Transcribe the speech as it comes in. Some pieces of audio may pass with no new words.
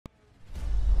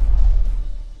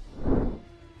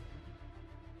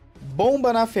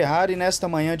Bomba na Ferrari nesta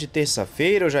manhã de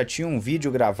terça-feira. Eu já tinha um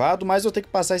vídeo gravado, mas vou ter que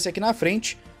passar isso aqui na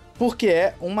frente, porque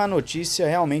é uma notícia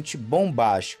realmente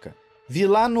bombástica. Vi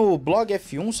lá no blog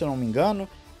F1, se eu não me engano,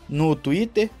 no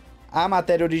Twitter, a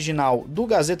matéria original do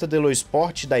Gazzetta dello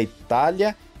Sport da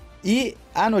Itália, e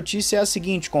a notícia é a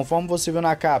seguinte, conforme você viu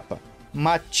na capa: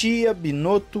 Mattia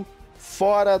Binotto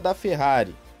fora da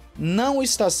Ferrari. Não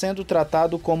está sendo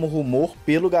tratado como rumor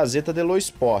pelo Gazzetta dello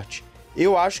Sport.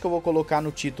 Eu acho que eu vou colocar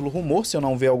no título rumor, se eu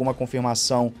não ver alguma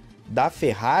confirmação da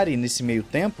Ferrari nesse meio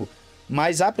tempo,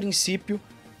 mas a princípio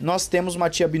nós temos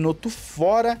Mattia Binotto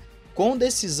fora com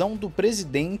decisão do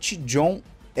presidente John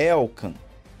Elkann.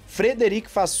 Frederic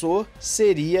Vasseur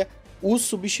seria o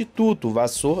substituto.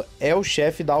 Vasseur é o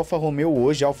chefe da Alfa Romeo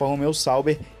hoje, Alfa Romeo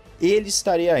Sauber, ele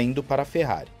estaria indo para a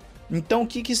Ferrari. Então o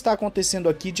que está acontecendo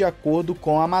aqui de acordo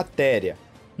com a matéria?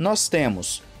 Nós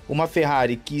temos uma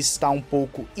Ferrari que está um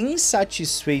pouco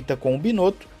insatisfeita com o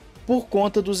Binotto por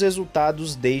conta dos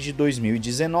resultados desde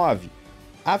 2019.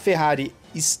 A Ferrari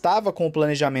estava com o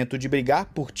planejamento de brigar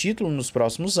por título nos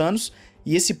próximos anos,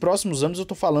 e esses próximos anos eu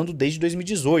estou falando desde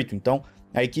 2018, então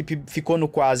a equipe ficou no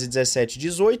quase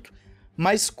 17-18,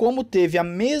 mas como teve a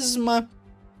mesma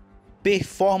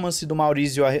performance do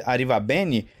Maurizio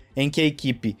Arrivabene, em que a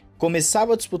equipe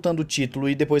começava disputando o título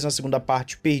e depois na segunda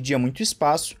parte perdia muito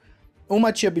espaço, o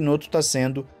Mattia Binotto está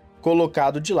sendo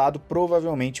colocado de lado,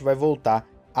 provavelmente vai voltar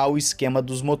ao esquema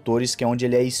dos motores, que é onde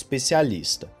ele é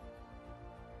especialista.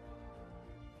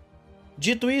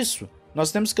 Dito isso,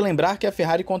 nós temos que lembrar que a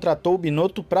Ferrari contratou o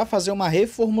Binotto para fazer uma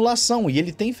reformulação, e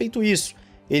ele tem feito isso.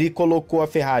 Ele colocou a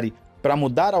Ferrari para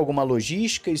mudar alguma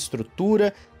logística,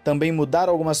 estrutura, também mudar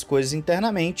algumas coisas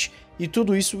internamente, e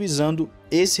tudo isso visando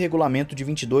esse regulamento de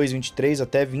 22, 23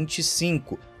 até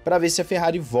 25, para ver se a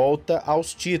Ferrari volta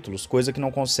aos títulos, coisa que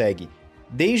não consegue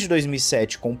desde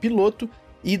 2007 com o piloto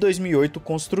e 2008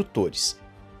 construtores.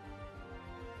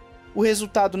 O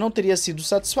resultado não teria sido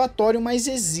satisfatório, mas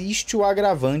existe o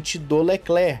agravante do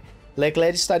Leclerc.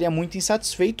 Leclerc estaria muito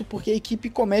insatisfeito porque a equipe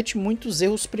comete muitos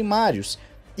erros primários,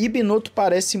 e Binotto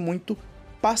parece muito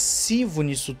passivo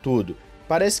nisso tudo.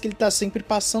 Parece que ele está sempre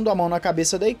passando a mão na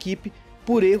cabeça da equipe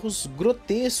por erros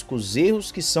grotescos,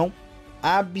 erros que são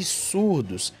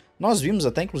absurdos. Nós vimos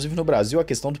até inclusive no Brasil a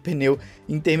questão do pneu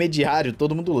intermediário,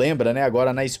 todo mundo lembra, né?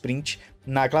 Agora na sprint,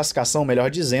 na classificação, melhor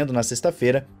dizendo, na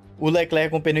sexta-feira, o Leclerc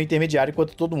com o pneu intermediário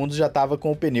enquanto todo mundo já estava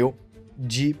com o pneu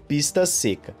de pista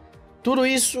seca. Tudo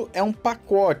isso é um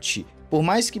pacote. Por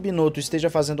mais que Binotto esteja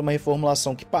fazendo uma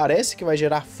reformulação que parece que vai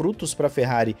gerar frutos para a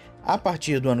Ferrari a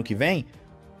partir do ano que vem,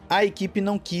 a equipe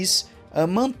não quis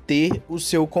manter o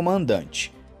seu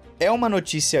comandante. É uma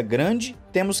notícia grande,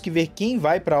 temos que ver quem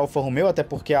vai para a Alfa Romeo, até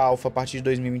porque a Alfa a partir de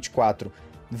 2024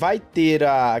 vai ter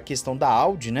a questão da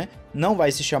Audi, né? Não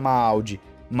vai se chamar Audi,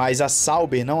 mas a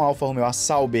Sauber, não a Alfa Romeo, a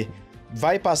Sauber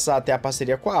vai passar até a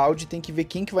parceria com a Audi. Tem que ver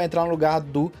quem que vai entrar no lugar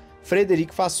do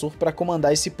Frederic Vasseur para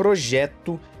comandar esse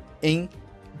projeto em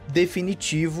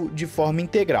definitivo, de forma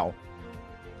integral.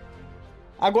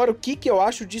 Agora, o que eu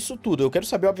acho disso tudo? Eu quero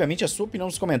saber, obviamente, a sua opinião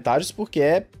nos comentários, porque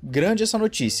é grande essa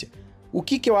notícia. O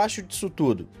que eu acho disso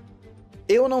tudo?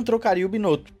 Eu não trocaria o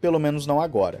Binotto, pelo menos não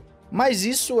agora. Mas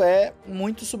isso é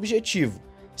muito subjetivo.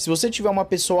 Se você tiver uma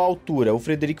pessoa à altura, o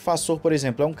Frederic Vasseur, por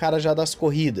exemplo, é um cara já das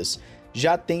corridas,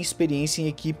 já tem experiência em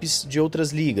equipes de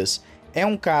outras ligas, é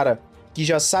um cara que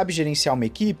já sabe gerenciar uma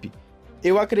equipe,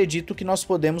 eu acredito que nós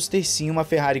podemos ter sim uma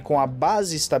Ferrari com a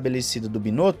base estabelecida do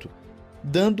Binotto,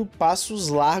 dando passos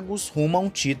largos rumo a um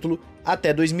título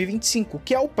até 2025,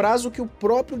 que é o prazo que o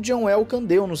próprio John Elkann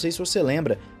deu. Não sei se você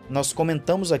lembra, nós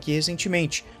comentamos aqui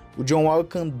recentemente. O John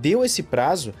Elkann deu esse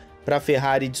prazo para a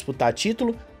Ferrari disputar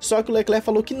título, só que o Leclerc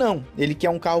falou que não, ele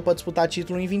quer um carro para disputar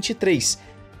título em 23.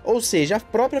 Ou seja, a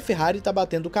própria Ferrari está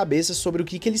batendo cabeça sobre o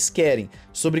que eles querem,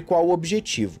 sobre qual o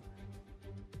objetivo.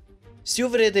 Se o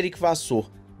Frederic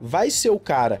Vasseur vai ser o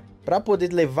cara para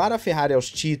poder levar a Ferrari aos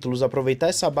títulos, aproveitar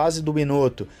essa base do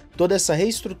Binotto, toda essa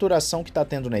reestruturação que está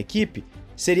tendo na equipe,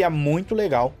 seria muito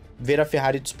legal ver a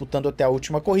Ferrari disputando até a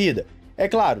última corrida. É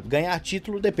claro, ganhar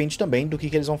título depende também do que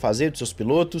eles vão fazer, dos seus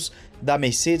pilotos, da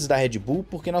Mercedes, da Red Bull,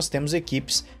 porque nós temos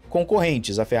equipes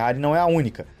concorrentes, a Ferrari não é a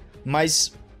única.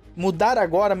 Mas mudar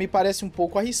agora me parece um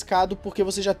pouco arriscado, porque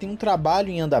você já tem um trabalho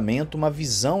em andamento, uma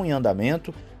visão em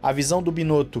andamento. A visão do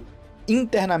Binotto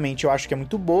internamente eu acho que é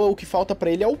muito boa, o que falta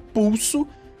para ele é o pulso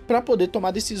para poder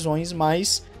tomar decisões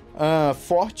mais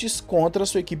fortes contra a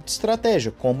sua equipe de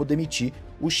estratégia, como demitir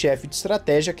o chefe de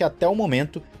estratégia, que até o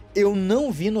momento eu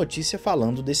não vi notícia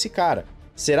falando desse cara.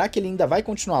 Será que ele ainda vai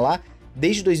continuar lá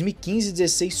desde 2015 e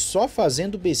 2016 só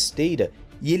fazendo besteira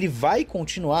e ele vai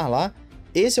continuar lá?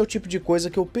 Esse é o tipo de coisa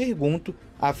que eu pergunto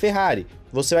à Ferrari.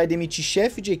 Você vai demitir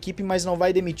chefe de equipe, mas não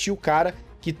vai demitir o cara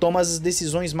que toma as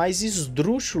decisões mais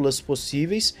esdrúxulas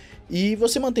possíveis e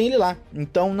você mantém ele lá.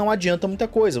 Então não adianta muita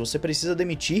coisa, você precisa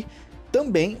demitir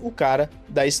também o cara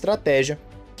da estratégia,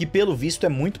 que pelo visto é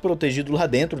muito protegido lá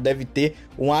dentro, deve ter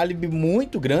um álibi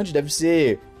muito grande, deve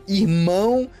ser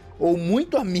irmão ou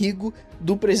muito amigo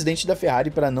do presidente da Ferrari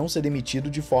para não ser demitido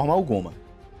de forma alguma.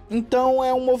 Então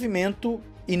é um movimento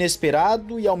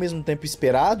inesperado e ao mesmo tempo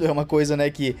esperado, é uma coisa, né,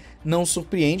 que não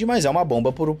surpreende, mas é uma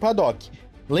bomba para o paddock.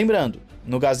 Lembrando,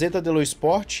 no Gazeta dello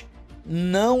Sport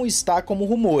não está como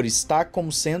rumor, está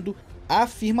como sendo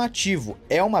afirmativo.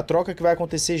 É uma troca que vai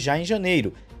acontecer já em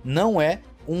janeiro, não é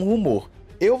um rumor.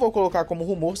 Eu vou colocar como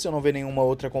rumor se eu não ver nenhuma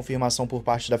outra confirmação por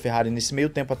parte da Ferrari nesse meio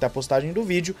tempo até a postagem do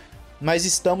vídeo, mas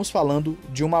estamos falando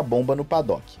de uma bomba no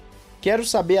paddock. Quero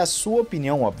saber a sua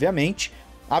opinião, obviamente,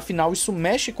 afinal isso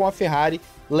mexe com a Ferrari,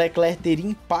 Leclerc teria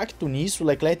impacto nisso,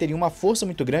 Leclerc teria uma força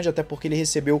muito grande, até porque ele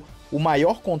recebeu o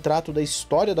maior contrato da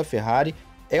história da Ferrari,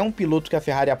 é um piloto que a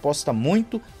Ferrari aposta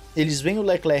muito, eles veem o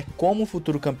Leclerc como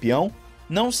futuro campeão,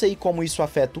 não sei como isso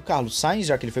afeta o Carlos Sainz,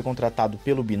 já que ele foi contratado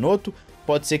pelo Binotto,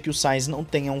 pode ser que o Sainz não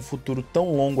tenha um futuro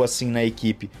tão longo assim na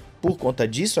equipe, por conta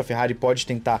disso a Ferrari pode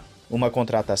tentar uma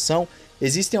contratação,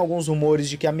 existem alguns rumores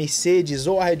de que a Mercedes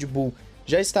ou a Red Bull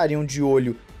já estariam de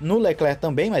olho no Leclerc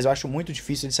também, mas eu acho muito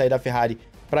difícil ele sair da Ferrari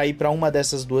para ir para uma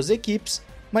dessas duas equipes,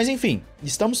 mas enfim,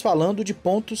 estamos falando de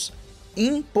pontos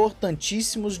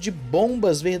importantíssimos, de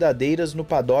bombas verdadeiras no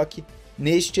paddock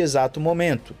neste exato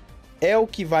momento. É o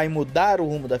que vai mudar o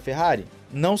rumo da Ferrari?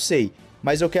 Não sei,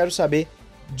 mas eu quero saber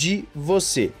de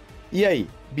você. E aí,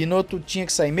 Binotto tinha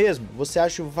que sair mesmo? Você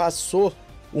acha o Vasseur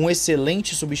um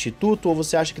excelente substituto ou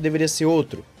você acha que deveria ser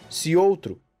outro? Se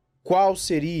outro, qual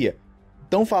seria?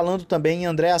 Estão falando também em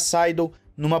Andrea Seidel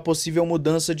numa possível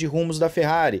mudança de rumos da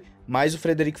Ferrari, mas o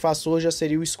Frederic Vasseur já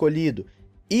seria o escolhido.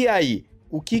 E aí,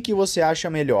 o que você acha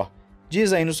melhor?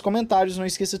 Diz aí nos comentários, não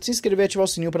esqueça de se inscrever e ativar o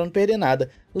sininho para não perder nada.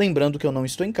 Lembrando que eu não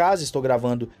estou em casa, estou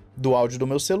gravando do áudio do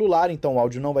meu celular, então o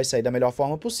áudio não vai sair da melhor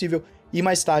forma possível e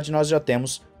mais tarde nós já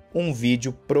temos um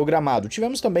vídeo programado.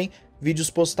 Tivemos também vídeos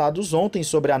postados ontem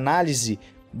sobre a análise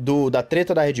da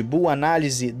treta da Red Bull,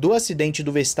 análise do acidente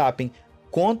do Verstappen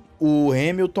com o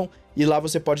Hamilton e lá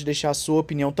você pode deixar a sua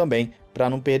opinião também para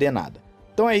não perder nada.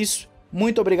 Então é isso,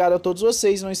 muito obrigado a todos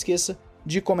vocês, não esqueça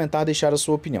de comentar, deixar a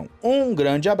sua opinião. Um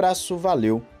grande abraço,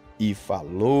 valeu e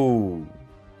falou!